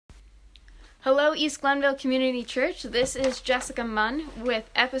Hello, East Glenville Community Church. This is Jessica Munn with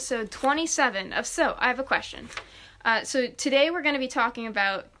episode 27 of So, I Have a Question. So today we're going to be talking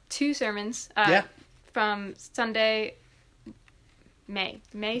about two sermons from Sunday, May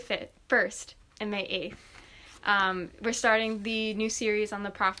 5th, 1st and May 8th. We're starting the new series on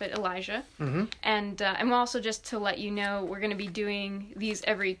the prophet Elijah. Mm-hmm. And also just to let you know, we're going to be doing these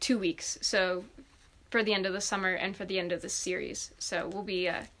every 2 weeks. So for the end of the summer and for the end of this series. So we'll be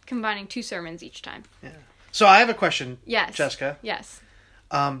combining two sermons each time. Yeah. So I have a question, yes. Jessica. Yes.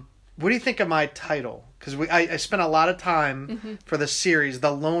 What do you think of my title? Because I spent a lot of time for this series,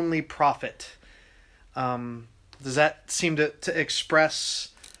 The Lonely Prophet. Does that seem to express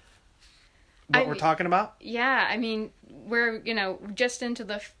what we're talking about? Yeah, I mean, we're, just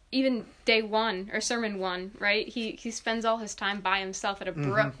into even day one, or sermon one, right? He spends all his time by himself at a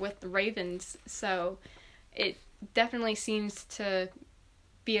brook with the ravens, so it definitely seems to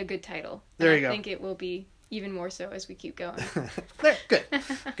be a good title. There you go. I think it will be even more so as we keep going. There, good.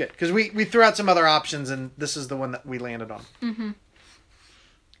 Because we threw out some other options, and this is the one that we landed on. Mm-hmm.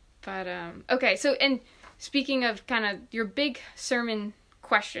 But, okay, so, and speaking of kind of your big sermon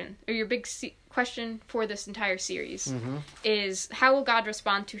question, or your big question for this entire series, is how will God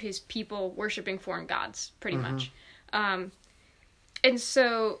respond to his people worshiping foreign gods, pretty much. And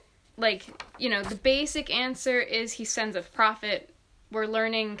so, the basic answer is he sends a prophet. We're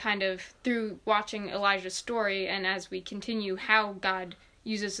learning kind of through watching Elijah's story, and as we continue, how God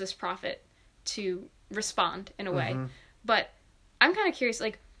uses this prophet to respond in a way. But I'm kind of curious,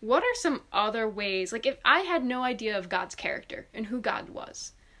 what are some other ways, if I had no idea of God's character and who God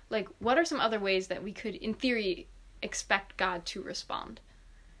was, what are some other ways that we could, in theory, expect God to respond?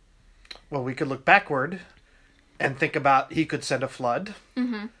 Well, we could look backward and think about he could send a flood.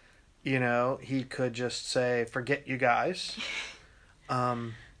 Mm-hmm. He could just say, forget you guys.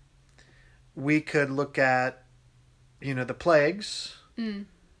 We could look at, the plagues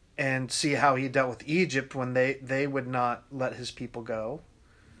and see how he dealt with Egypt when they would not let his people go.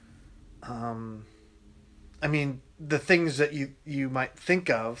 The things that you might think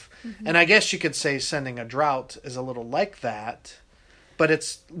of, and I guess you could say sending a drought is a little like that, but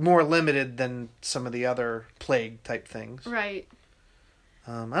it's more limited than some of the other plague type things. Right.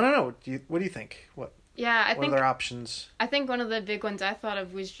 I don't know. What do you think? What are their options? I think one of the big ones I thought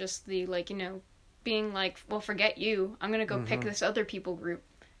of was just the, being well, forget you. I'm going to go pick this other people group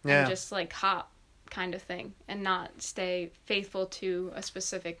and just, hop kind of thing, and not stay faithful to a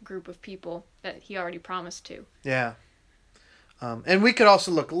specific group of people that he already promised to. Yeah. And we could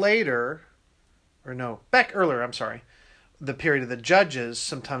also look back earlier, the period of the Judges.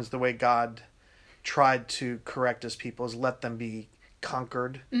 Sometimes the way God tried to correct his people is let them be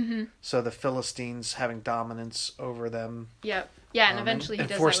conquered. Mm-hmm. So the Philistines having dominance over them. Yep. Yeah, and eventually he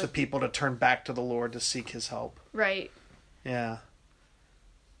does force that the people to turn back to the Lord to seek his help. Right. Yeah.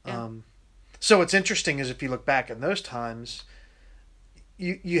 So what's interesting is if you look back in those times,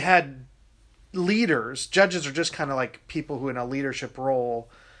 you had leaders. Judges are just kind of like people who in a leadership role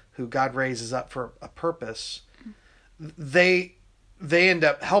who God raises up for a purpose. They end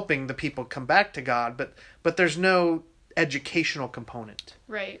up helping the people come back to God, but there's no educational component.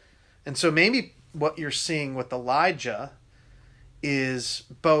 Right. And so maybe what you're seeing with Elijah is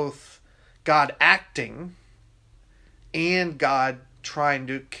both God acting and God trying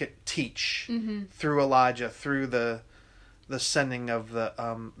to teach through Elijah, through the sending of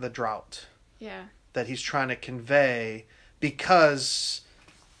the drought. Yeah. That he's trying to convey, because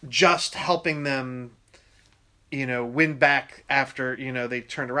just helping them, win back after, they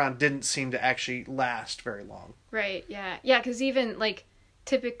turned around didn't seem to actually last very long. Right, yeah. Yeah, because even,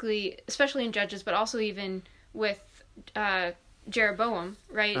 typically, especially in Judges, but also even with Jeroboam,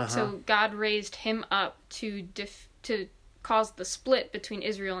 right? So God raised him up to cause the split between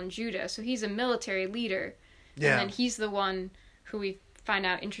Israel and Judah. So he's a military leader. Yeah. And then he's the one who we find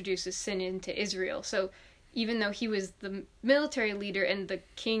out introduces sin into Israel. So even though he was the military leader and the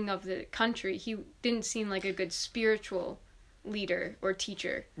king of the country, he didn't seem like a good spiritual leader or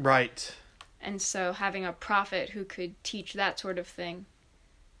teacher. Right. And so having a prophet who could teach that sort of thing.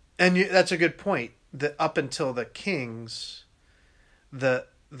 And that's a good point. That up until the kings, the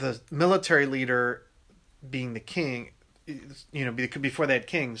military leader being the king, before they had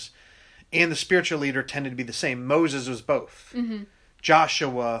kings, and the spiritual leader tended to be the same. Moses was both. Mm-hmm.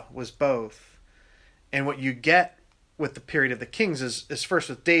 Joshua was both. And what you get with the period of the kings is first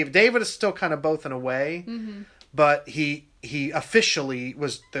with David. David is still kind of both in a way, but he officially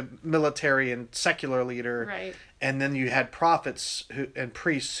was the military and secular leader. Right. And then you had prophets and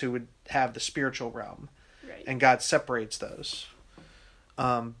priests who would have the spiritual realm. Right. And God separates those.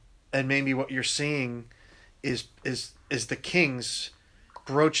 and maybe what you're seeing is the kings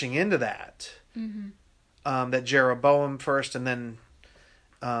broaching into that. That Jeroboam first and then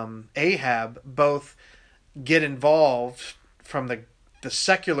Ahab both get involved from the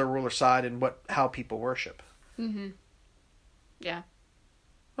secular ruler side and how people worship. Yeah.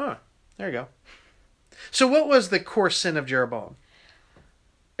 Huh. There you go. So what was the core sin of Jeroboam?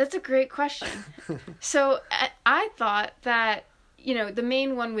 That's a great question. So I thought that, the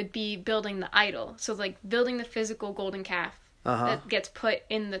main one would be building the idol. So like building the physical golden calf that gets put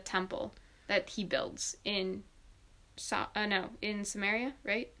in the temple that he builds in Samaria,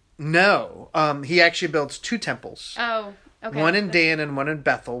 right? No. He actually builds 2 temples. Oh, okay. One in Dan and one in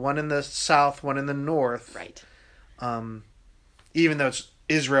Bethel. One in the south, one in the north. Right. Even though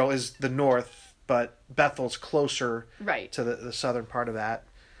Israel is the north, but Bethel's closer to the southern part of that.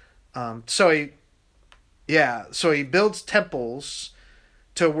 So he builds temples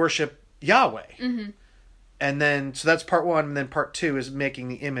to worship Yahweh. And then, so that's part 1, and then part 2 is making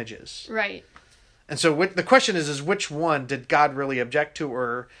the images. Right. And so the question is which one did God really object to,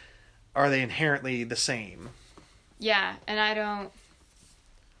 or are they inherently the same? Yeah, and I don't...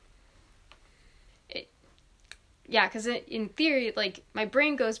 because in theory, like, my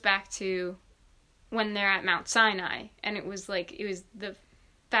brain goes back to when they're at Mount Sinai, and it was the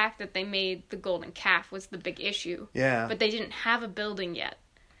fact that they made the golden calf was the big issue. Yeah. But they didn't have a building yet.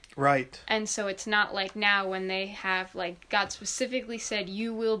 Right. And so it's not like now when they have, like, God specifically said,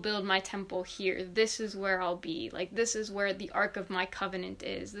 you will build my temple here. This is where I'll be. Like, this is where the Ark of my covenant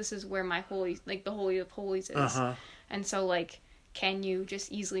is. This is where my the Holy of Holies is. And so, like, can you just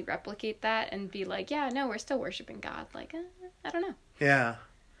easily replicate that and be like, yeah, no, we're still worshiping God? Like, I don't know. Yeah.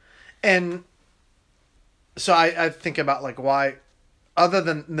 And so I think about, like, why, other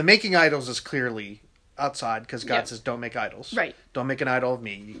than the making idols is clearly outside, because God says, don't make idols. Right. Don't make an idol of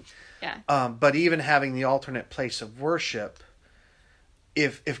me. Yeah. But even having the alternate place of worship,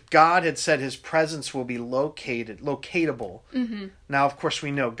 if God had said his presence will be locatable, now, of course, we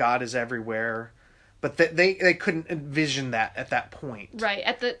know God is everywhere, but they couldn't envision that at that point. Right.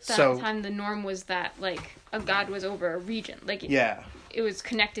 At that time, the norm was that, like, a God was over a region. Like, it was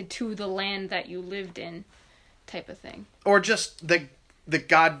connected to the land that you lived in, type of thing. Or just the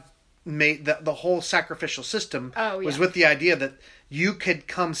God made the whole sacrificial system was with the idea that you could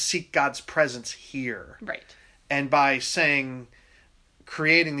come seek God's presence here. Right. And by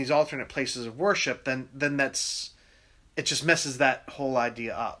creating these alternate places of worship, then it just messes that whole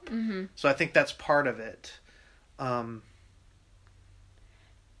idea up. So I think that's part of it.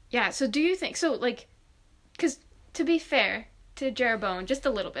 Yeah, so do you think, so, like, because to be fair to Jeroboam, just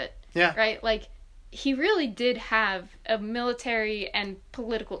a little bit, right, like, he really did have a military and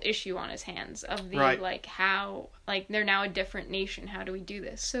political issue on his hands of the, like, how, like, they're now a different nation, how do we do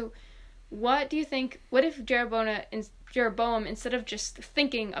this? So what do you think, what if Jeroboam, instead of just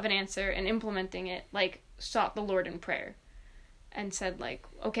thinking of an answer and implementing it, like, sought the Lord in prayer and said, like,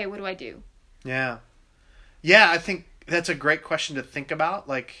 okay, what do I do? Yeah, I think that's a great question to think about.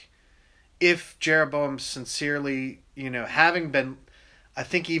 Like, if Jeroboam sincerely, having been, I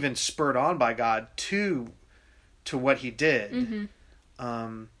think, even spurred on by God to what he did,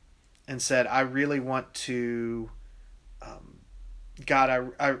 and said, I really want to,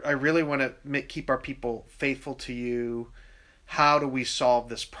 God, I really want to keep our people faithful to you. How do we solve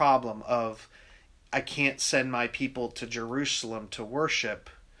this problem of, I can't send my people to Jerusalem to worship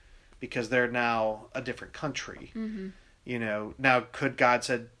because they're now a different country. Now could God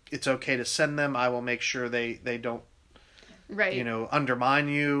said, it's okay to send them. I will make sure they don't, undermine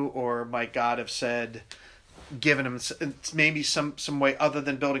you, or might God have said, given him maybe some way other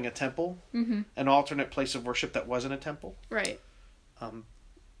than building a temple, an alternate place of worship that wasn't a temple. Right.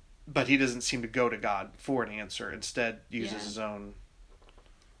 But he doesn't seem to go to God for an answer. Instead, uses his own.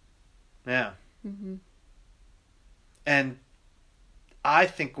 Yeah. And I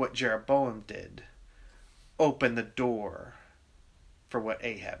think what Jeroboam did opened the door for what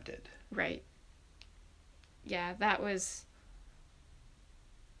Ahab did. Right. Yeah, that was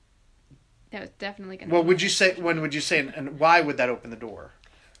definitely going to... Well, when would you say, and why would that open the door?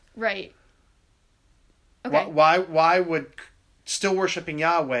 Right. Okay. Why would still worshiping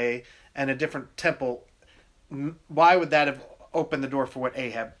Yahweh and a different temple, why would that have opened the door for what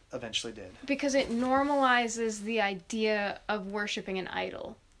Ahab eventually did? Because it normalizes the idea of worshiping an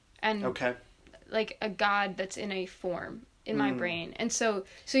idol. And like a god that's in a form in my brain. And so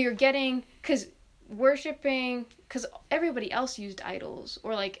you're getting, because everybody else used idols,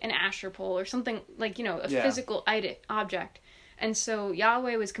 or like an Asher pole or something, like, a physical object. And so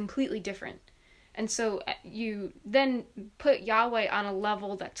Yahweh was completely different. And so you then put Yahweh on a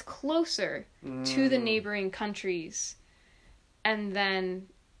level that's closer to the neighboring countries. And then,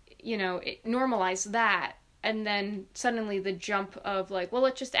 normalize that. And then suddenly the jump of like, well,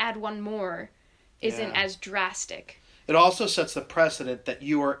 let's just add one more isn't as drastic. It also sets the precedent that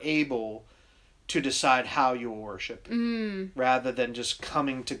you are able to decide how you will worship, rather than just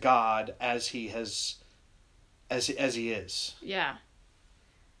coming to God as He has, as He is. Yeah.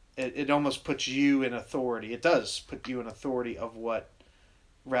 It almost puts you in authority. It does put you in authority of what,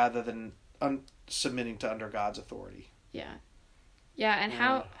 rather than submitting to under God's authority. Yeah. Yeah, and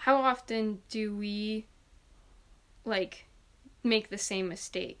how often do we, like, make the same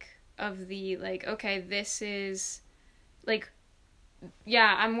mistake of the, like, okay, this is, like,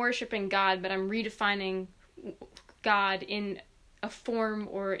 yeah, I'm worshiping God, but I'm redefining God in a form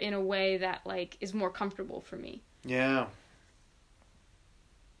or in a way that, like, is more comfortable for me. Yeah.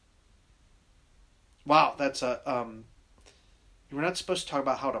 Wow, that's a, we're not supposed to talk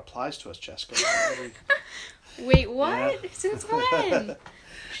about how it applies to us, Jessica. Wait, what? Yeah. Since when?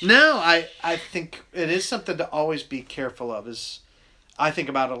 No, I think it is something to always be careful of. I think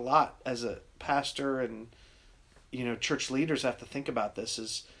about it a lot as a pastor, and church leaders have to think about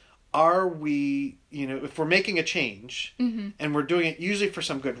this. Are we, if we're making a change, and we're doing it usually for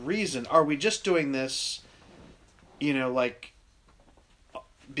some good reason, are we just doing this, like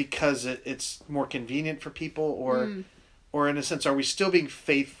because it's more convenient for people, or in a sense, are we still being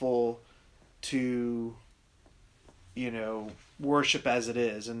faithful to worship as it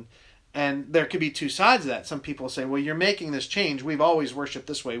is? And there could be two sides of that. Some people say, well, you're making this change. We've always worshiped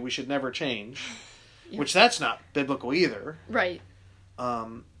this way. We should never change. Yep. Which that's not biblical either. Right.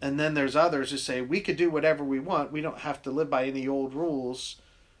 And then there's others who say, we could do whatever we want. We don't have to live by any old rules.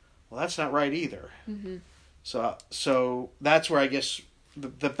 Well, that's not right either. Mm-hmm. So that's where I guess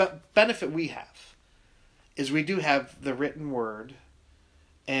the benefit we have is we do have the written word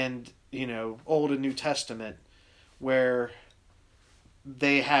and, Old and New Testament, where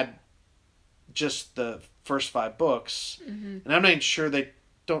they had just the first 5 books. Mm-hmm. And I'm not even sure they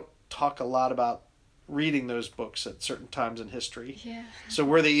don't talk a lot about reading those books at certain times in history. Yeah. So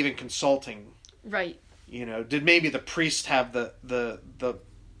were they even consulting? Right. Did maybe the priest have the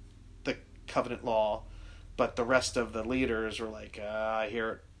covenant law, but the rest of the leaders were like, I hear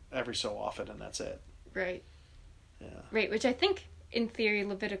it every so often, and that's it. Right. Yeah. Right, which I think in theory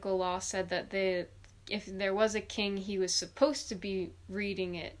Levitical law said that if there was a king, he was supposed to be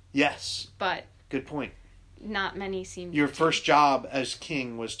reading it. Yes. But good point. Not many seem. Your first job as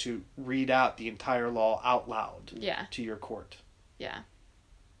king was to read out the entire law out loud. Yeah. To your court. Yeah.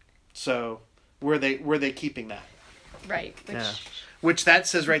 So were they keeping that? Right. Which that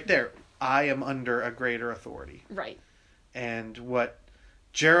says right there, I am under a greater authority. Right. And what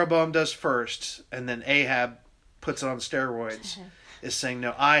Jeroboam does first, and then Ahab puts it on steroids, is saying,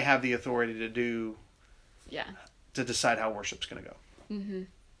 no, I have the authority to do. Yeah. To decide how worship's going to go. Mm-hmm.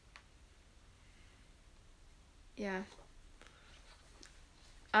 Yeah.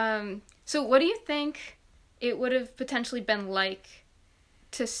 So what do you think it would have potentially been like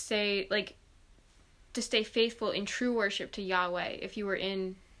to stay faithful in true worship to Yahweh if you were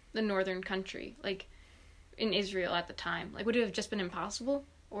in the northern country, like in Israel at the time? Like, would it have just been impossible?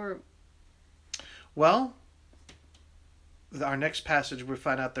 Or? Well, our next passage, we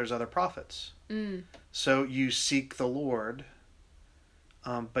find out there's other prophets. Mm. So you seek the Lord,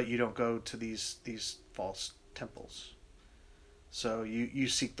 but you don't go to these false temples. So you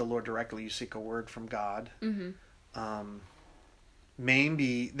seek the Lord directly. You seek a word from God. Mm-hmm.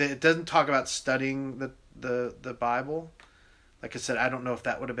 Maybe it doesn't talk about studying the Bible. Like I said, I don't know if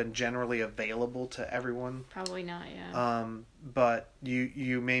that would have been generally available to everyone. Probably not. Yeah. But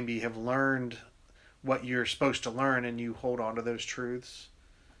you maybe have learned what you're supposed to learn, and you hold on to those truths.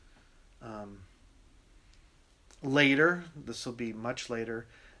 Later, this will be much later,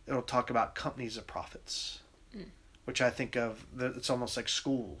 it'll talk about companies of prophets, which I think of, it's almost like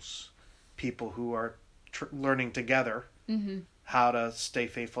schools, people who are learning together how to stay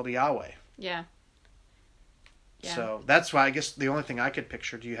faithful to Yahweh. Yeah. Yeah. So that's why I guess the only thing I could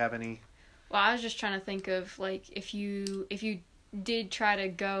picture. Do you have any? Well, I was just trying to think of like if you did try to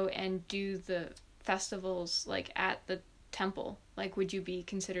go and do the festivals like at the temple, like would you be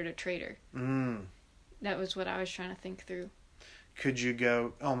considered a traitor? That was what I was trying to think through. Could you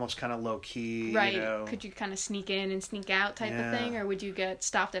go almost kind of low key? Right. Could you kind of sneak in and sneak out type of thing, or would you get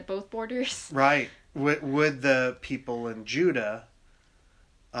stopped at both borders? Right. Would the people in Judah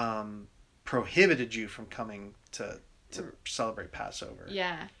prohibited you from coming to celebrate Passover?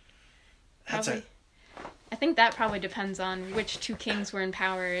 Yeah. I think that probably depends on which two kings were in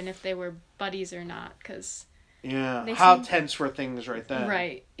power and if they were buddies or not, because... Yeah, how tense were things right then?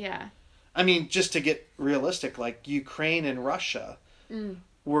 Right, yeah. I mean, just to get realistic, like Ukraine and Russia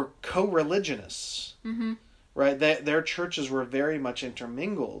were co-religionists, right? Their churches were very much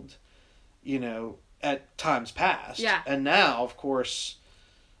intermingled, at times past. Yeah. And now, of course,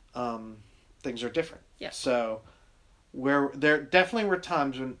 things are different. Yeah. So, there definitely were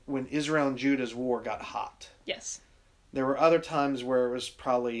times when Israel and Judah's war got hot. Yes. There were other times where it was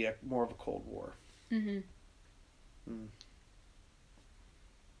probably more of a Cold War. Mm-hmm.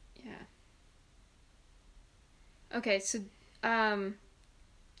 Yeah. Okay, so I'm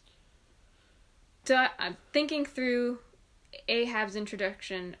thinking through Ahab's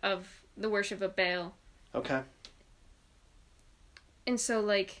introduction of the worship of Baal. Okay. And so,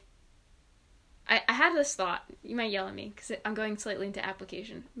 like, I had this thought. You might yell at me, because I'm going slightly into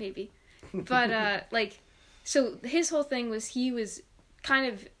application, maybe. But, so his whole thing was he was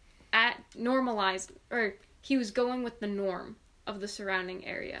kind of normalized, or he was going with the norm of the surrounding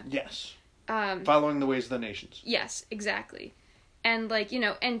area. Yes. Following the ways of the nations. Yes, exactly. And,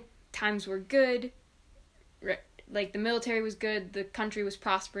 and times were good. Like, the military was good, the country was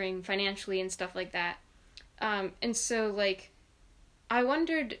prospering financially and stuff like that. And so, I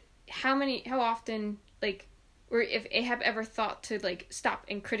wondered how often, or if Ahab ever thought to, stop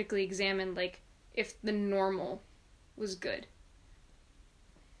and critically examine, if the normal was good.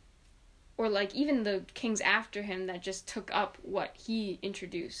 Or, even the kings after him that just took up what he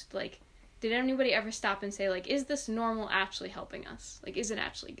introduced. Did anybody ever stop and say, is this normal actually helping us? Is it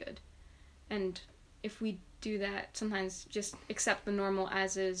actually good? And if we do that, sometimes just accept the normal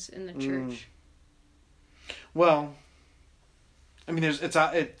as is in the church. Well, I mean,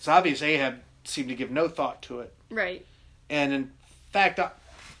 it's obvious Ahab seemed to give no thought to it. Right. And in fact,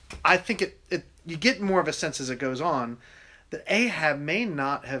 I think you get more of a sense as it goes on that Ahab may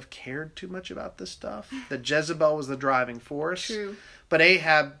not have cared too much about this stuff. That Jezebel was the driving force. True. But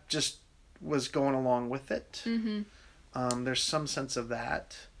Ahab just was going along with it. Mm-hmm. There's some sense of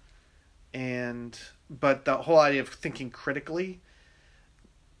that. But the whole idea of thinking critically,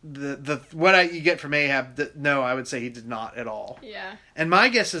 you get from Ahab, no, I would say he did not at all. Yeah. And my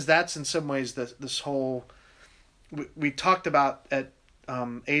guess is that's in some ways this whole, we talked about at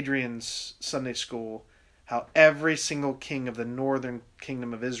Adrian's Sunday school, how every single king of the northern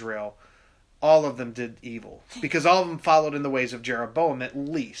kingdom of Israel, all of them did evil. Because all of them followed in the ways of Jeroboam, at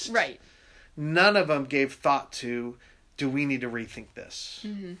least. Right. None of them gave thought to, do we need to rethink this?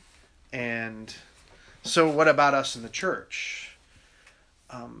 Mm-hmm. And so what about us in the church?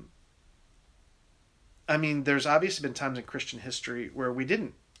 I mean, there's obviously been times in Christian history where we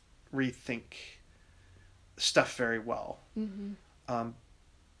didn't rethink stuff very well. Mm-hmm.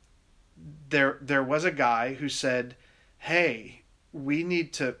 There was a guy who said, hey, we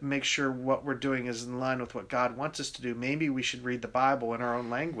need to make sure what we're doing is in line with what God wants us to do. Maybe we should read the Bible in our own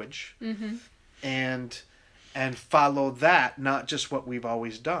language. Mm-hmm. And follow that, not just what we've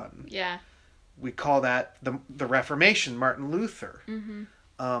always done. Yeah. We call that the Reformation, Martin Luther. Mm-hmm.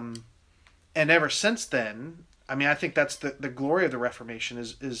 And ever since then, I mean, I think that's the glory of the Reformation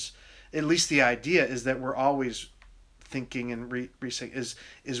is at least the idea is that we're always thinking and re-saying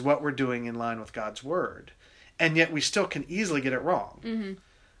is what we're doing in line with God's Word. And yet we still can easily get it wrong. Mm-hmm.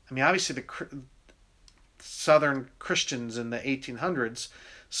 I mean, obviously the Southern Christians in the 1800s,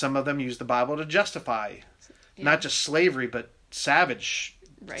 some of them used the Bible to justify not just slavery, but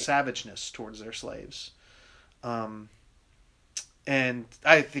savageness towards their slaves. And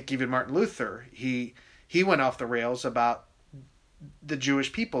I think even Martin Luther, he went off the rails about the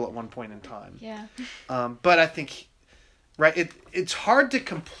Jewish people at one point in time. Yeah. But I think, it's hard to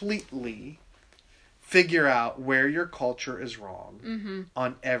completely figure out where your culture is wrong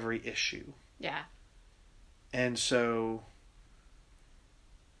on every issue. Yeah. And so,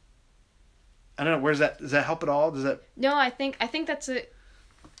 I don't know, does that help at all? No, I think that's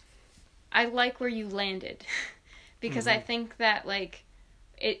I like where you landed. Because I think that,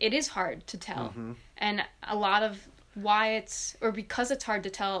 it is hard to tell. Mm-hmm. And a lot of because it's hard to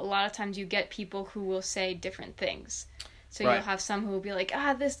tell, a lot of times you get people who will say different things. So you'll have some who will be like,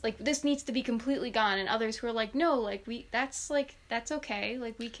 this needs to be completely gone. And others who are like, no, that's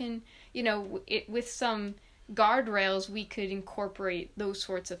okay. We can, with some guardrails, we could incorporate those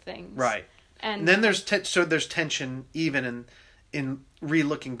sorts of things. Right. And then there's tension even in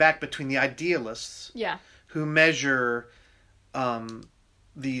re-looking back between the idealists. Yeah. Who measure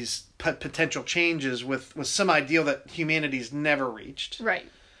these potential changes with some ideal that humanity's never reached. Right.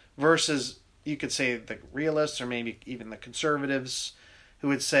 Versus, you could say, the realists or maybe even the conservatives who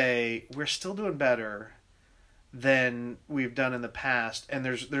would say, we're still doing better than we've done in the past, and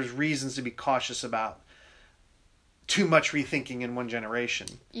there's reasons to be cautious about too much rethinking in one generation.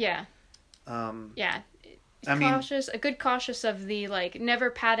 Yeah. Yeah. A good cautious of the, like, never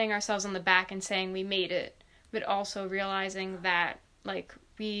patting ourselves on the back and saying we made it, but also realizing that, like,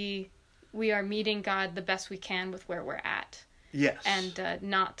 we are meeting God the best we can with where we're at. Yes. And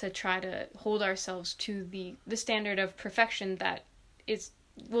not to try to hold ourselves to the standard of perfection that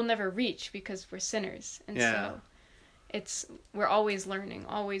we'll never reach because we're sinners. And so we're always learning,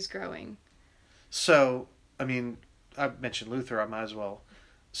 always growing. So, I mean, I mentioned Luther, I might as well.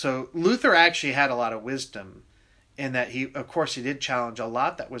 So Luther actually had a lot of wisdom in that he did challenge a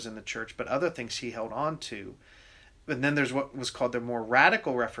lot that was in the church, but other things he held on to. And then there's what was called the more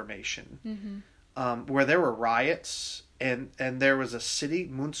radical Reformation, where there were riots, and there was a city,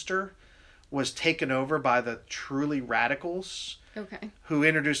 Munster, was taken over by the truly radicals, who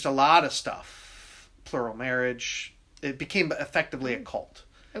introduced a lot of stuff, plural marriage. It became effectively a cult.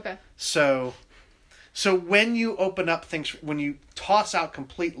 Okay. So when you open up things, when you toss out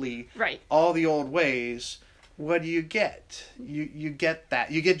completely all the old ways, what do you get? You get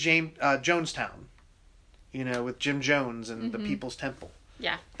that. You get Jonestown, with Jim Jones and the People's Temple.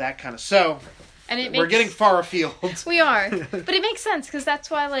 Yeah. That kind of... So, we're getting far afield. We are. But it makes sense, because that's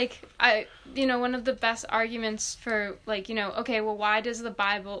why, like, one of the best arguments for, like, okay, well, why does the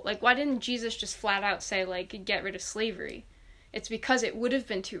Bible... Like, why didn't Jesus just flat out say, like, get rid of slavery? It's because it would have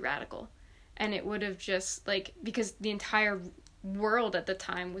been too radical. And it would have just, like, because the entire world at the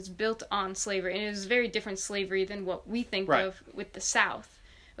time was built on slavery. And it was very different slavery than what we think of with the South.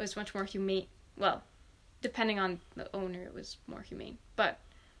 It was much more humane. Well, depending on the owner, it was more humane. But,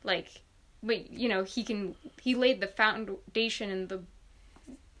 like, he laid the foundation and the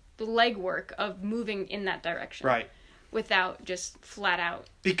legwork of moving in that direction. Right. Without just flat out.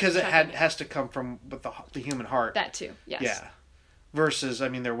 Because it has to come from with the human heart. That too, yes. Yeah. Versus,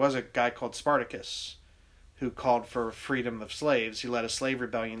 there was a guy called Spartacus who called for freedom of slaves. He led a slave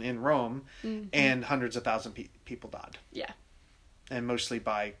rebellion in Rome, and hundreds of thousands of people died. Yeah. And mostly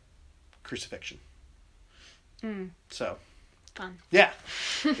by crucifixion. So. Fun. Yeah,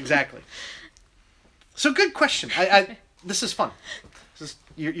 exactly. So good question. This is fun.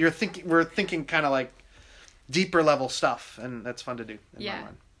 You're thinking. We're thinking kind of like deeper level stuff, and that's fun to do. In my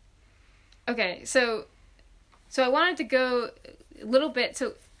mind. Okay, so I wanted to go a little bit.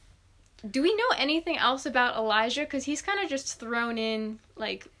 So, do we know anything else about Elijah? Because he's kind of just thrown in.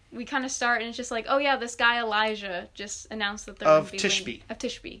 Like, we kind of start, and it's just like, oh yeah, this guy Elijah just announced that they're of Tishbe. Of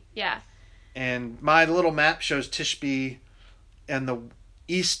Tishbe, yeah. And my little map shows Tishbe in the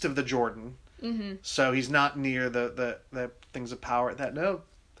east of the Jordan. Mm-hmm. So he's not near the things of power.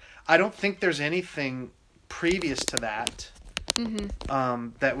 I don't think there's anything previous to that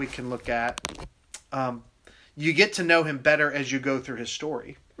that we can look at. You get to know him better as you go through his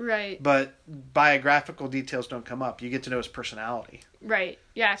story. Right. But biographical details don't come up. You get to know his personality. Right.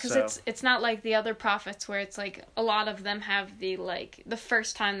 Yeah, because it's not like the other prophets where it's like a lot of them have the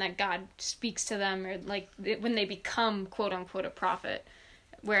first time that God speaks to them, or like when they become quote unquote a prophet.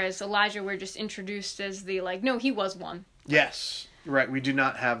 Whereas Elijah, we're just introduced as no, he was one. Yes. Right. We do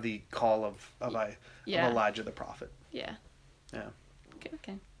not have the call of Elijah the prophet. Yeah. Yeah.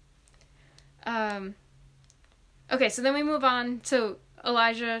 Okay. Okay, so then we move on. So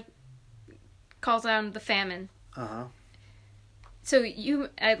Elijah calls down the famine. Uh-huh. So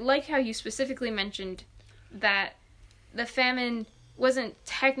I like how you specifically mentioned that the famine wasn't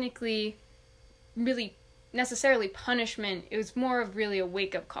technically really necessarily punishment. It was more of really a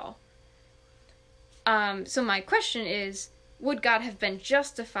wake-up call. So my question is, would God have been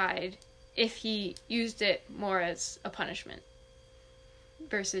justified if he used it more as a punishment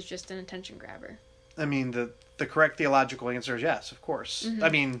versus just an attention grabber? The correct theological answer is yes, of course.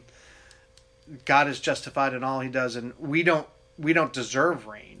 Mm-hmm. God is justified in all he does, and we don't deserve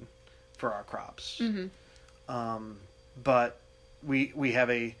rain for our crops. Mm-hmm. But we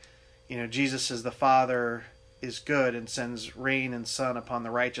have Jesus is the Father is good and sends rain and sun upon the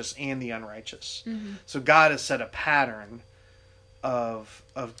righteous and the unrighteous. Mm-hmm. So God has set a pattern of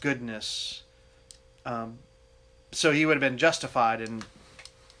goodness. So he would have been justified in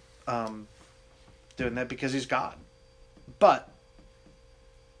doing that because he's God. But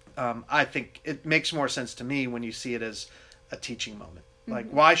I think it makes more sense to me when you see it as a teaching moment. Mm-hmm. Like,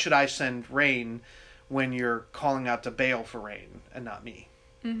 why should I send rain when you're calling out to Baal for rain and not me?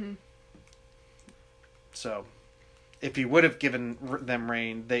 Mm-hmm. So, if he would have given them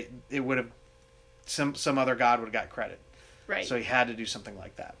rain, it would have some other god would have got credit. Right. So he had to do something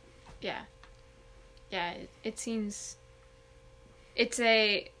like that. Yeah. Yeah. It seems it's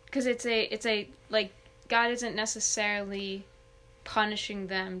a like, God isn't necessarily punishing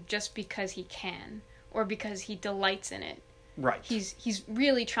them just because he can or because he delights in it. Right. He's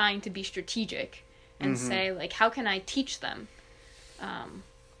really trying to be strategic and say, like, how can I teach them?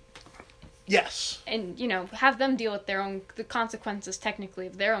 Yes. And, have them deal with the consequences, technically,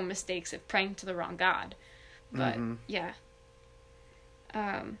 of their own mistakes of praying to the wrong God. But, yeah.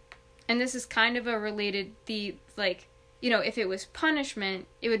 And this is kind of a related, if it was punishment,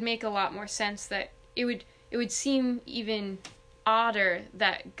 it would make a lot more sense that it would seem even odder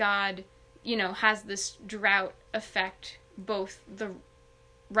that God, has this drought affect both the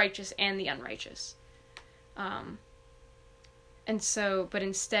righteous and the unrighteous. But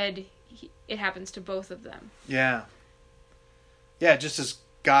instead, it happens to both of them. Yeah. Yeah, just as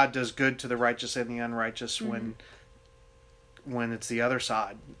God does good to the righteous and the unrighteous when it's the other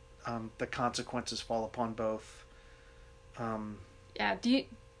side, the consequences fall upon both. Yeah, do you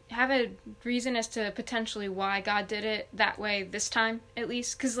have a reason as to potentially why God did it that way this time, at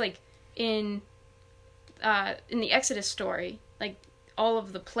least? Because, in the Exodus story, all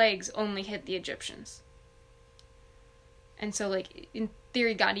of the plagues only hit the Egyptians. And so, in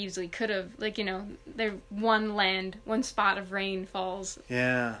theory, God easily could have, there one spot of rain falls.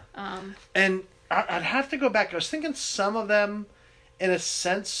 Yeah. And I'd have to go back. I was thinking some of them, in a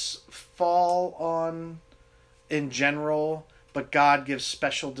sense, fall on, in general, but God gives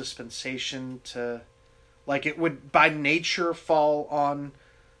special dispensation to, it would by nature fall on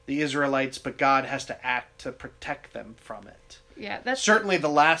the Israelites, but God has to act to protect them from it. Yeah, that's certainly the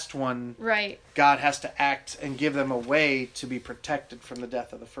last one. Right. God has to act and give them a way to be protected from the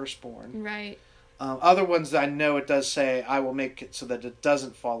death of the firstborn. Right. Other ones, I know it does say, I will make it so that it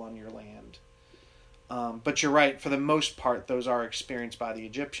doesn't fall on your land. But you're right, for the most part, those are experienced by the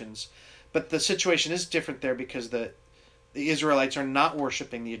Egyptians. But the situation is different there because the Israelites are not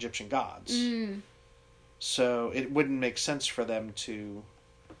worshiping the Egyptian gods. So it wouldn't make sense for them to...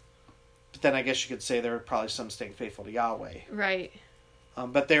 But then I guess you could say there are probably some staying faithful to Yahweh. Right.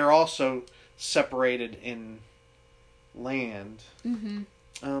 But they're also separated in land.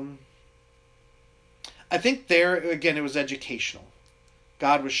 I think there, again, it was educational.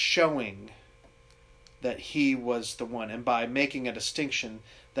 God was showing that he was the one. And by making a distinction,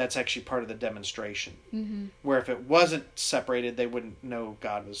 that's actually part of the demonstration. Where if it wasn't separated, they wouldn't know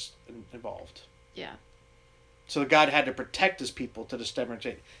God was involved. Yeah. So God had to protect his people to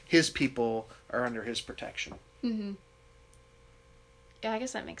demonstrate his people are under his protection. Yeah, I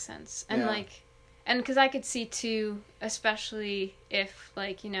guess that makes sense. And and because I could see too, especially if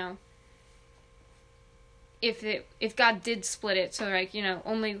if God did split it, so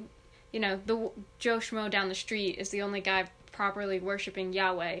only the Joe Schmo down the street is the only guy properly worshiping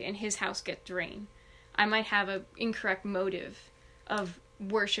Yahweh, and his house gets rain. I might have an incorrect motive of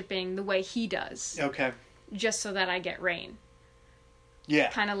worshiping the way he does. Okay. Just so that I get rain. Yeah.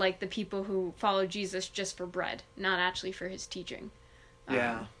 Kind of like the people who follow Jesus just for bread, not actually for his teaching.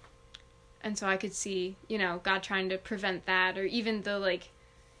 Yeah. And so I could see, God trying to prevent that, or even though,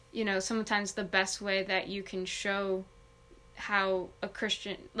 sometimes the best way that you can show how a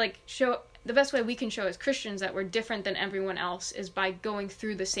Christian, the best way we can show as Christians that we're different than everyone else is by going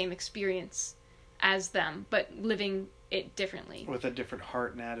through the same experience as them, but living it differently. With a different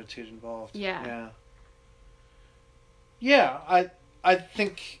heart and attitude involved. Yeah. Yeah. Yeah, I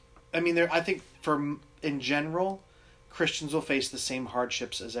think in general, Christians will face the same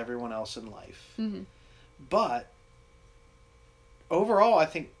hardships as everyone else in life. But overall, I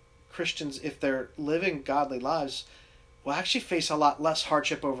think Christians, if they're living godly lives, will actually face a lot less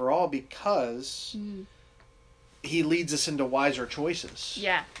hardship overall because he leads us into wiser choices.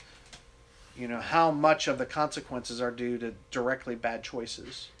 Yeah. How much of the consequences are due to directly bad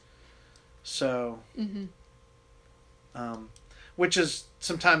choices. So... which is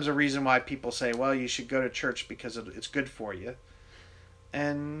sometimes a reason why people say, well, you should go to church because it's good for you.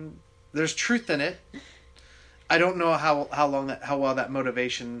 And there's truth in it. I don't know how well that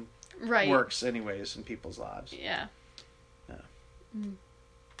motivation works anyways in people's lives. Yeah.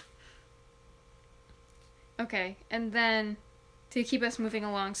 Okay, and then to keep us moving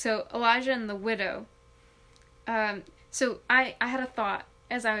along, so Elijah and the widow. So I had a thought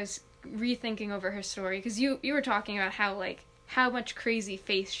as I was rethinking over her story, because you were talking about how much crazy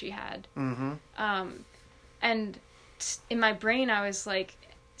faith she had. And in my brain I was like,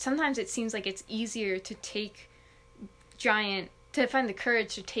 sometimes it seems like it's easier to find the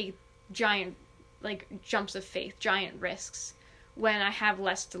courage to take giant jumps of faith, giant risks, when I have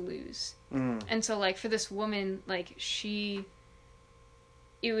less to lose. And so for this woman,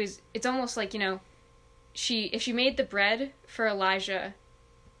 it's almost if she made the bread for Elijah,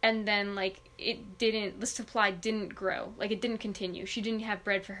 and then, like, the supply didn't grow, like, it didn't continue. She didn't have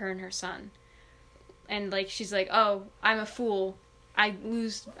bread for her and her son. And, like, she's like, oh, I'm a fool. I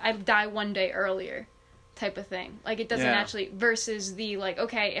die one day earlier type of thing. Like, it doesn't actually, versus the, like,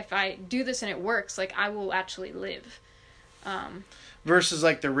 okay, if I do this and it works, like, I will actually live. Versus,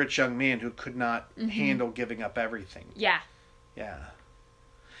 like, the rich young man who could not handle giving up everything. Yeah. Yeah.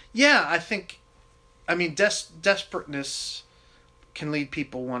 Yeah, I think, I mean, desperateness can lead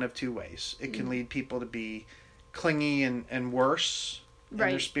people one of two ways. It can lead people to be clingy and worse in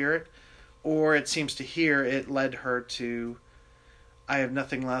their spirit. Or it seems to here it led her to, I have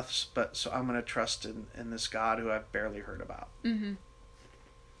nothing left, but so I'm going to trust in this God who I've barely heard about. Mm-hmm.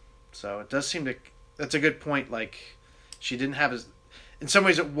 So it does seem to, that's a good point. Like, she didn't have in some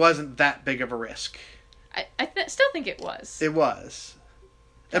ways it wasn't that big of a risk. I still think it was. It was.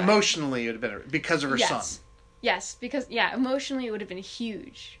 Emotionally, it would have been because of her son. Yes, because, emotionally it would have been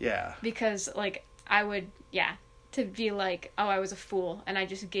huge. Yeah. Because, like, I would, to be like, oh, I was a fool, and I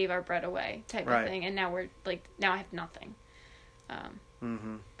just gave our bread away, type of thing, and now now I have nothing.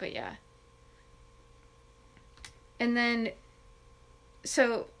 But, yeah. And then,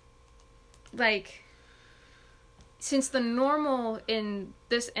 so, like, since the normal in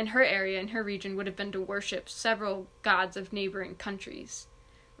her area, in her region, would have been to worship several gods of neighboring countries,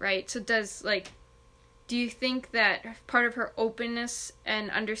 right? So do you think that part of her openness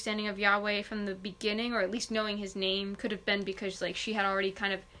and understanding of Yahweh from the beginning, or at least knowing his name, could have been because, like, she had already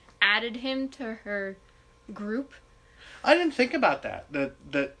kind of added him to her group? I didn't think about that.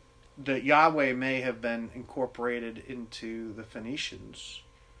 That Yahweh may have been incorporated into the Phoenicians.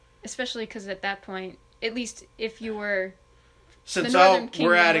 Especially because at that point, at least if you were... Since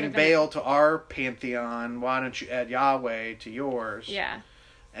we're adding Baal to our pantheon, why don't you add Yahweh to yours? Yeah.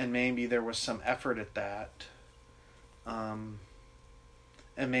 And maybe there was some effort at that. And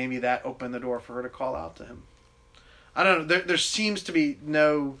maybe that opened the door for her to call out to him. I don't know. There seems to be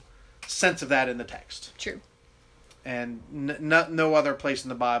no sense of that in the text. True. And no other place in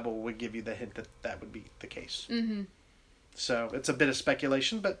the Bible would give you the hint that would be the case. Mm-hmm. So it's a bit of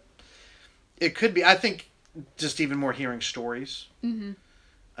speculation, but it could be. I think just even more hearing stories. Mm-hmm.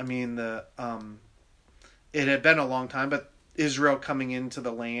 I mean, it had been a long time, but Israel coming into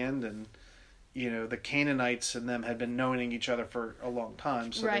the land, and the Canaanites and them had been knowing each other for a long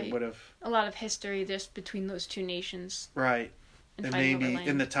time, so they would have a lot of history just between those two nations, right? And maybe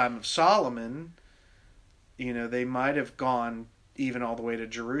in the time of Solomon, they might have gone even all the way to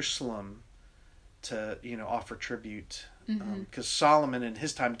Jerusalem to offer tribute, because Solomon in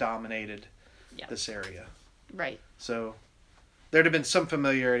his time dominated this area, right? So there'd have been some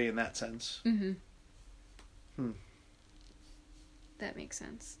familiarity in that sense. That makes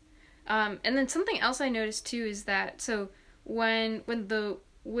sense. And then something else I noticed too is that, so when the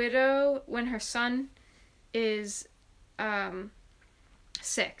widow, when her son is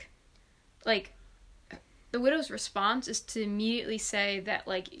sick, like, the widow's response is to immediately say that,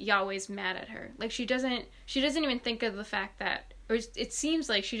 like, Yahweh's mad at her. Like, she doesn't even think of the fact that, or it seems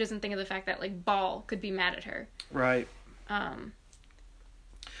like she doesn't think of the fact that, like, Baal could be mad at her. Right. Well,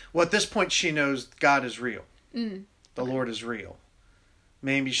 at this point she knows God is real. The Lord is real.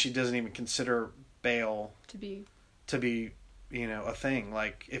 Maybe she doesn't even consider Baal to be a thing.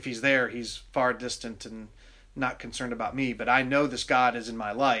 Like, if he's there, he's far distant and not concerned about me. But I know this God is in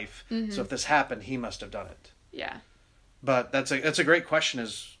my life, so if this happened, he must have done it. Yeah. But that's a great question.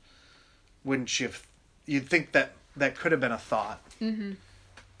 Is wouldn't she have? You'd think that could have been a thought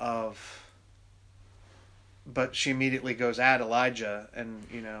of. But she immediately goes at Elijah, and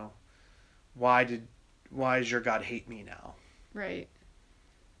why does your God hate me now? Right.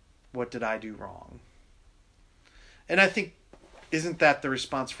 What did I do wrong? And I think, isn't that the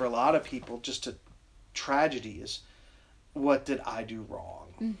response for a lot of people, just to tragedy, is, what did I do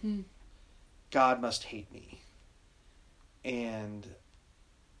wrong? God must hate me. And,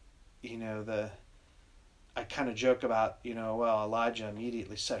 I kind of joke about, Elijah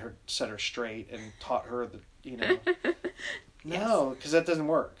immediately set her straight and taught her that, no, because that doesn't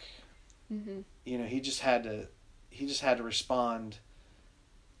work. He just had to respond,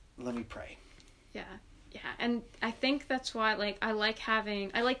 let me pray. Yeah. And I think that's why, like, I liked having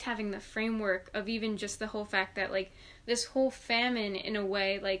the framework of even just the whole fact that, like, this whole famine, in a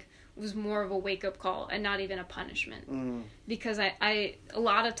way, like, was more of a wake-up call and not even a punishment. Because I a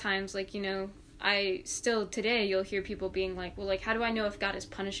lot of times, like, I still today, you'll hear people being like, well, like, how do I know if God is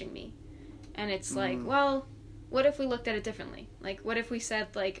punishing me? And it's like, well, what if we looked at it differently? Like, what if we said,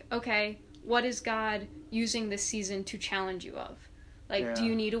 like, okay, what is God using this season to challenge you of? Like, do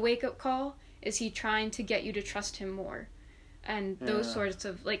you need a wake-up call? Is he trying to get you to trust him more? And those sorts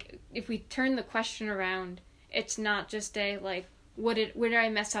of, like, if we turn the question around, it's not just a, like, where did I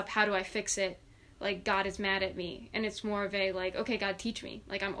mess up? How do I fix it? Like, God is mad at me. And it's more of a, like, okay, God, teach me.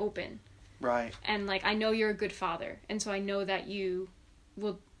 Like, I'm open. Right. And, like, I know you're a good father. And so I know that you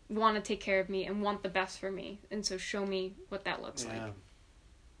will want to take care of me and want the best for me. And so show me what that looks like.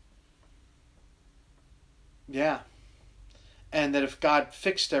 Yeah. And that if God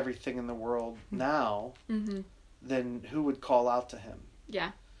fixed everything in the world now, then who would call out to him?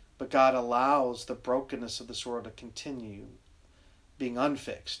 Yeah. But God allows the brokenness of this world to continue being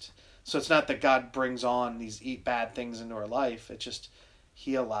unfixed. So it's not that God brings on these bad things into our life. It's just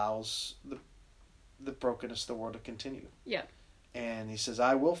he allows the brokenness of the world to continue. Yeah. And he says,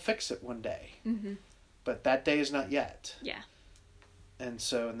 I will fix it one day. But that day is not yet. Yeah. And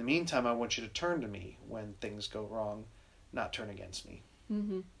so in the meantime, I want you to turn to me when things go wrong, not turn against me.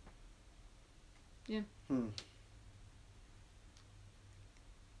 Yeah.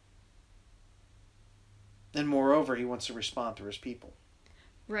 And moreover, he wants to respond through his people.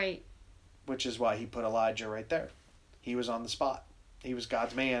 Right. Which is why he put Elijah right there. He was on the spot. He was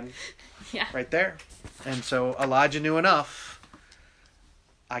God's man. Yeah. Right there. And so Elijah knew enough.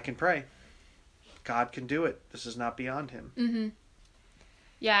 I can pray. God can do it. This is not beyond him.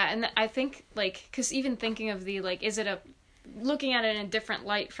 Yeah, and I think, like, because even thinking of the, like, looking at it in a different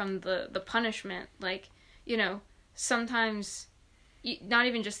light from the punishment, like, you know, sometimes, not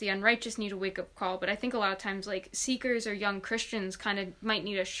even just the unrighteous need a wake-up call, but I think a lot of times, like, seekers or young Christians kind of might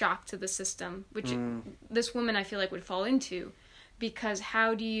need a shock to the system, which this woman, I feel like, would fall into, because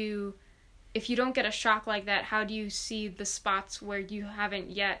how do you, if you don't get a shock like that, how do you see the spots where you haven't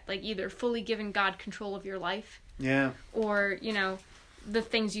yet, like, either fully given God control of your life? Yeah. Or, you know, the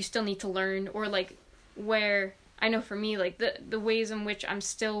things you still need to learn, or, like, where, I know for me, like, the ways in which I'm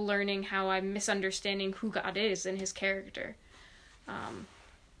still learning how I'm misunderstanding who God is and his character.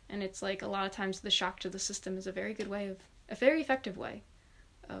 And it's like, a lot of times the shock to the system is a very effective way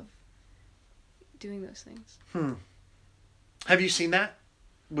of doing those things. Have you seen that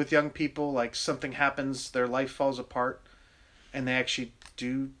with young people? Like, something happens, their life falls apart, and they actually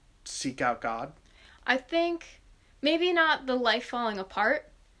do seek out God? I think maybe not the life falling apart,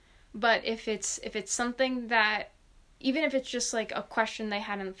 but if it's something that, even if it's just like a question they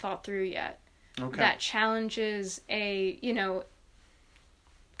hadn't thought through yet, that challenges a, you know,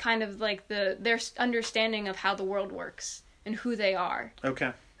 kind of like their understanding of how the world works and who they are.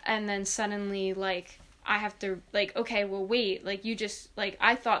 Okay. And then suddenly, like, I have to, like, okay, well, wait, like, you just, like,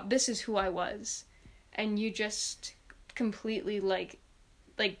 I thought this is who I was, and you just completely, like,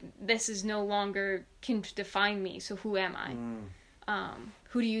 this is no longer can define me, so who am I?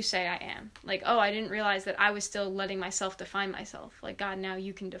 Who do you say I am? Like, oh, I didn't realize that I was still letting myself define myself. Like, God, now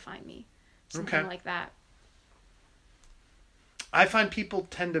you can define me. Something like that. I find people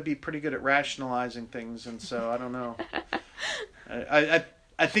tend to be pretty good at rationalizing things, and so I don't know.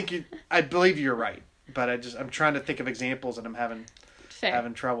 I think I believe you're right, but I'm trying to think of examples, and I'm having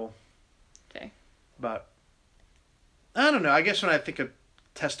trouble. Fair. But I don't know. I guess when I think of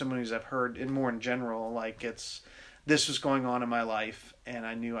testimonies I've heard more in general, like, this was going on in my life, and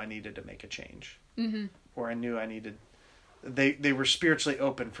I knew I needed to make a change, or I knew I needed. They were spiritually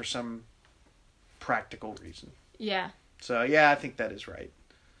open for some practical reason. Yeah. So yeah, I think that is right.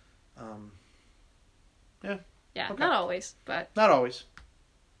 Yeah. Yeah. Okay. Not always, but not always.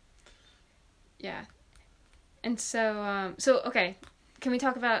 Yeah. And so okay, can we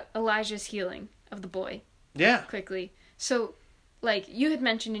talk about Elijah's healing of the boy? Yeah. Quickly. So, like, you had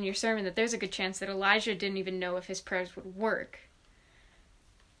mentioned in your sermon that there's a good chance that Elijah didn't even know if his prayers would work.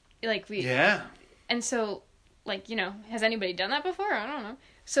 Like, yeah. And so, like, you know, has anybody done that before? I don't know.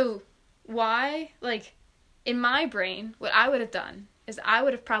 So, why, like, in my brain, what I would have done is I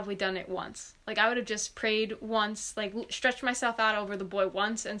would have probably done it once. Like, I would have just prayed once, like, stretched myself out over the boy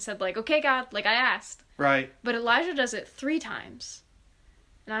once and said, like, okay, God, like, I asked. Right. But Elijah does it 3 times.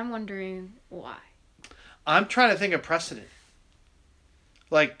 And I'm wondering why. I'm trying to think of precedent.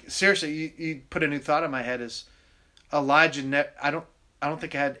 Like, seriously, you put a new thought in my head is Elijah. I don't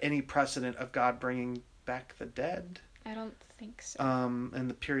think I had any precedent of God bringing back the dead. I don't think so. In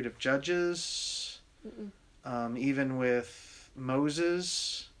the period of Judges, even with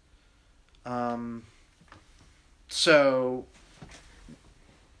Moses. So,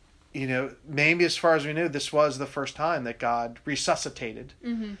 you know, maybe as far as we knew, this was the first time that God resuscitated.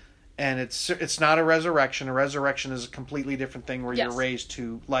 Mm-hmm. And it's not a resurrection. A resurrection is a completely different thing where you're raised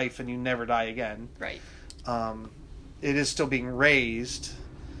to life and you never die again. Right. It is still being raised.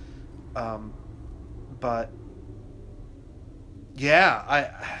 But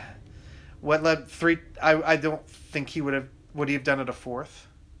yeah, What led 3? I don't think he would he have done it a 4th?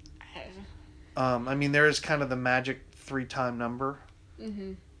 I mean, there is kind of the magic 3-time number.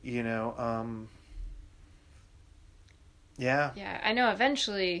 Mm-hmm. You know, yeah. Yeah, I know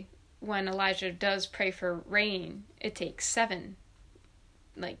eventually when Elijah does pray for rain, it takes 7,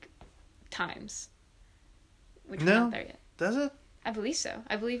 times. Which we're not there yet. Does it? I believe so.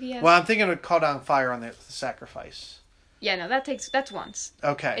 I believe he has... Well, I'm thinking of call down fire on the sacrifice. Yeah, no, that's once.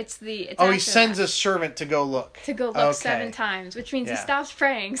 Okay. It's he sends a servant to go look. To go look 7 times, which means he stops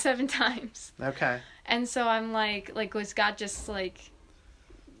praying 7 times. Okay. And so I'm like, was God just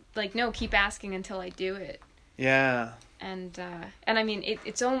no, keep asking until I do it? Yeah. And I mean,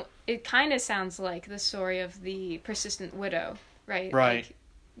 it kind of sounds like the story of the persistent widow, right? Right. Like,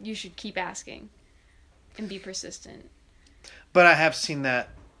 you should keep asking and be persistent. But I have seen that.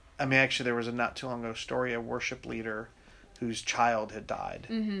 I mean, actually, there was a not too long ago story, a worship leader whose child had died.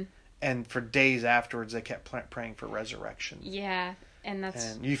 Mm-hmm. And for days afterwards, they kept praying for resurrection. Yeah, and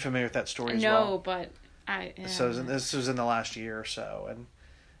that's... And you familiar with that story as well? No, but I... Yeah. So this was in the last year or so.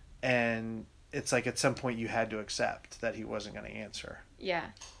 And it's like at some point you had to accept that he wasn't going to answer. Yeah.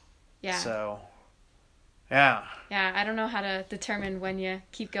 Yeah. So, yeah. Yeah, I don't know how to determine when you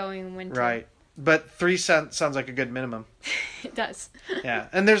keep going and when to... Right. But 3 sounds like a good minimum. It does. Yeah.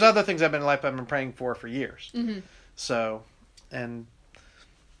 And there's other things I've been praying for years. Mm-hmm. So, and,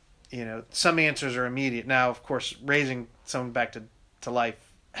 you know, some answers are immediate. Now, of course, raising someone back to life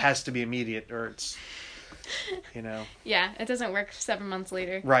has to be immediate or it's, you know. Yeah, it doesn't work 7 months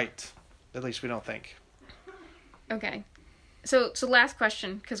later. Right. At least we don't think. Okay. So last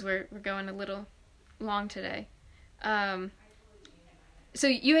question, because we're going a little long today. So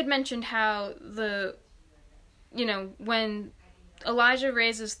you had mentioned how when Elijah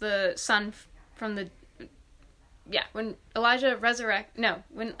raises the son from the... Yeah, when Elijah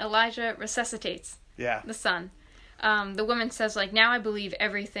resuscitates the son, the woman says, now I believe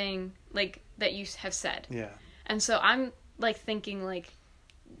everything, that you have said. Yeah. And so I'm, thinking,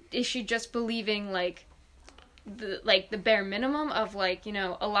 is she just believing, the bare minimum of,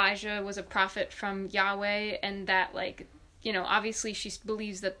 Elijah was a prophet from Yahweh and that, obviously she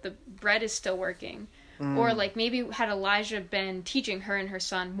believes that the bread is still working. Or, maybe had Elijah been teaching her and her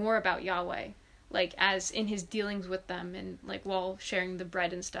son more about Yahweh, as in his dealings with them and, while sharing the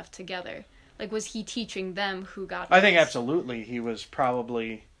bread and stuff together. Was he teaching them who God was? I think absolutely. He was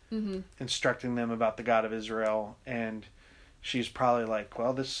probably instructing them about the God of Israel, and she's probably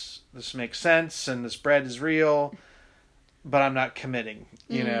well, this makes sense, and this bread is real, but I'm not committing,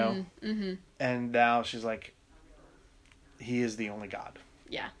 you know? Mm-hmm. And now she's he is the only God.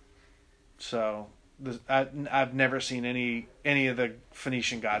 Yeah. So... I've never seen any of the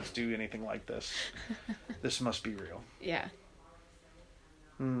Phoenician gods do anything like this. This must be real. Yeah.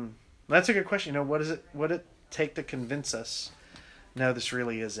 That's a good question. What does it take to convince us? No, this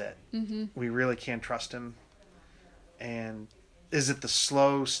really is it. Mm-hmm. We really can trust him. And is it the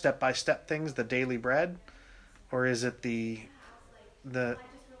slow step-by-step things, the daily bread, or is it the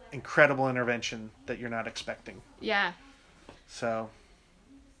incredible intervention that you're not expecting? Yeah. So,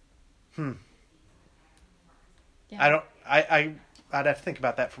 Yeah. I'd have to think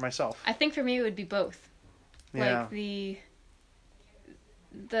about that for myself. I think for me it would be both. Yeah.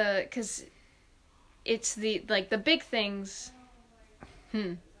 Because it's the big things.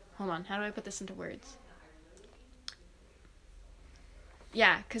 Hold on. How do I put this into words?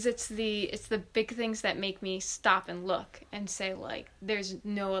 Yeah, because it's the big things that make me stop and look and say there's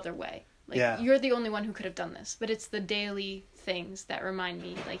no other way. You're the only one who could have done this. But it's the daily things that remind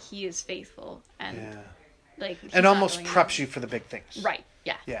me he is faithful and. Yeah. And almost preps you for the big things. Right.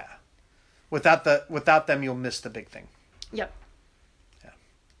 Yeah. Yeah. Without them, you'll miss the big thing. Yep. Yeah.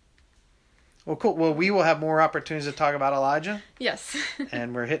 Well, cool. Well, we will have more opportunities to talk about Elijah. Yes.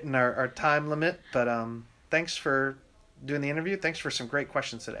 And we're hitting our time limit, but thanks for doing the interview. Thanks for some great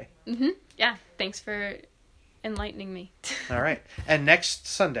questions today. Mm-hmm. Yeah. Thanks for enlightening me. All right. And next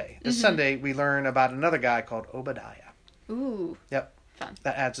Sunday, Sunday, we learn about another guy called Obadiah. Ooh. Yep. Fun.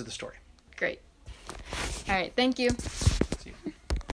 That adds to the story. Great. All right. Thank you.